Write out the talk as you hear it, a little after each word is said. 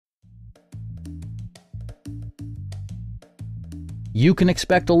You can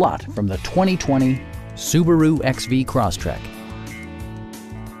expect a lot from the 2020 Subaru XV Crosstrek.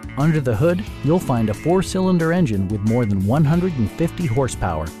 Under the hood, you'll find a 4-cylinder engine with more than 150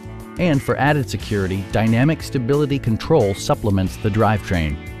 horsepower. And for added security, dynamic stability control supplements the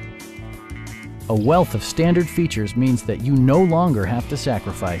drivetrain. A wealth of standard features means that you no longer have to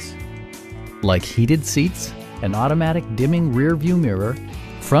sacrifice, like heated seats, an automatic dimming rear view mirror,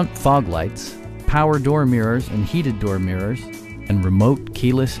 front fog lights, power door mirrors and heated door mirrors, and remote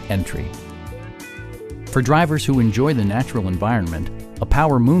keyless entry. For drivers who enjoy the natural environment, a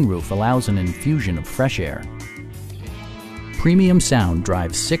power moonroof allows an infusion of fresh air. Premium sound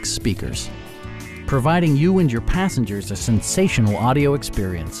drives 6 speakers, providing you and your passengers a sensational audio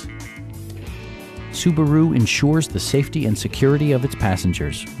experience. Subaru ensures the safety and security of its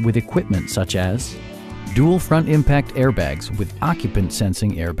passengers with equipment such as dual front impact airbags with occupant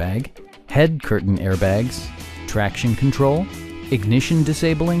sensing airbag, head curtain airbags, traction control, ignition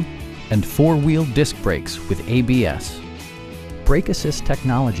disabling, and 4-wheel disc brakes with ABS. Brake Assist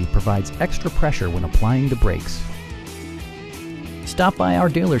technology provides extra pressure when applying the brakes. Stop by our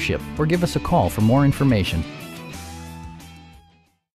dealership or give us a call for more information.